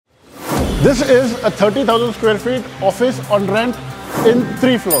This is a 30,000 square feet office on rent in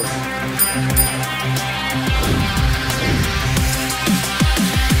 3 floors.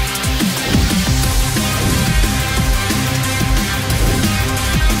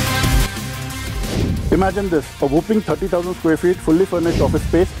 Imagine this, a whopping 30,000 square feet fully furnished office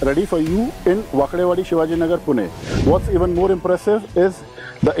space ready for you in Wakdewadi, Shivaji Nagar Pune. What's even more impressive is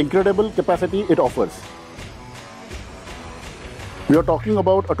the incredible capacity it offers. We are talking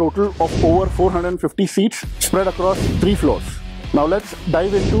about a total of over 450 seats spread across 3 floors. Now let's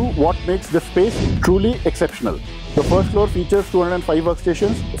dive into what makes this space truly exceptional. The first floor features 205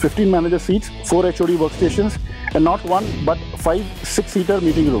 workstations, 15 manager seats, 4 HOD workstations, and not one but 5 6-seater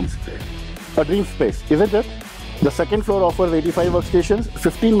meeting rooms. A dream space, isn't it? The second floor offers 85 workstations,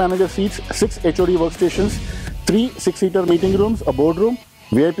 15 manager seats, 6 HOD workstations, 3 6-seater meeting rooms, a boardroom,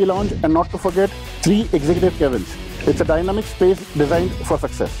 VIP lounge, and not to forget 3 executive cabins. It's a dynamic space designed for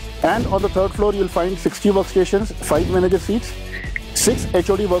success. And on the third floor, you'll find 60 workstations, 5 manager seats, 6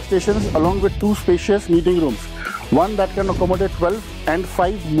 HOD workstations, along with 2 spacious meeting rooms, one that can accommodate 12 and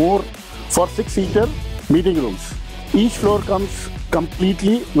 5 more for 6-seater meeting rooms. Each floor comes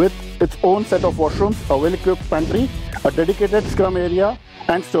completely with its own set of washrooms, a well-equipped pantry, a dedicated scrum area,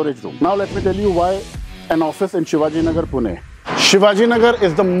 and storage room. Now let me tell you why an office in Shivaji Nagar, Pune. Shivaji Nagar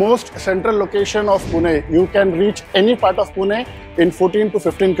is the most central location of Pune. You can reach any part of Pune in 14 to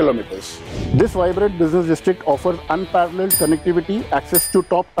 15 kilometers. This vibrant business district offers unparalleled connectivity, access to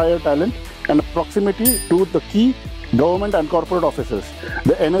top-tier talent, and proximity to the key government and corporate offices.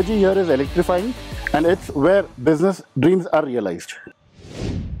 The energy here is electrifying, and it's where business dreams are realized.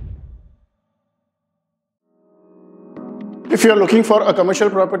 If you are looking for a commercial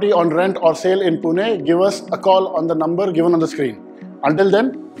property on rent or sale in Pune, give us a call on the number given on the screen. Until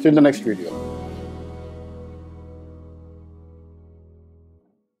then, see you in the next video.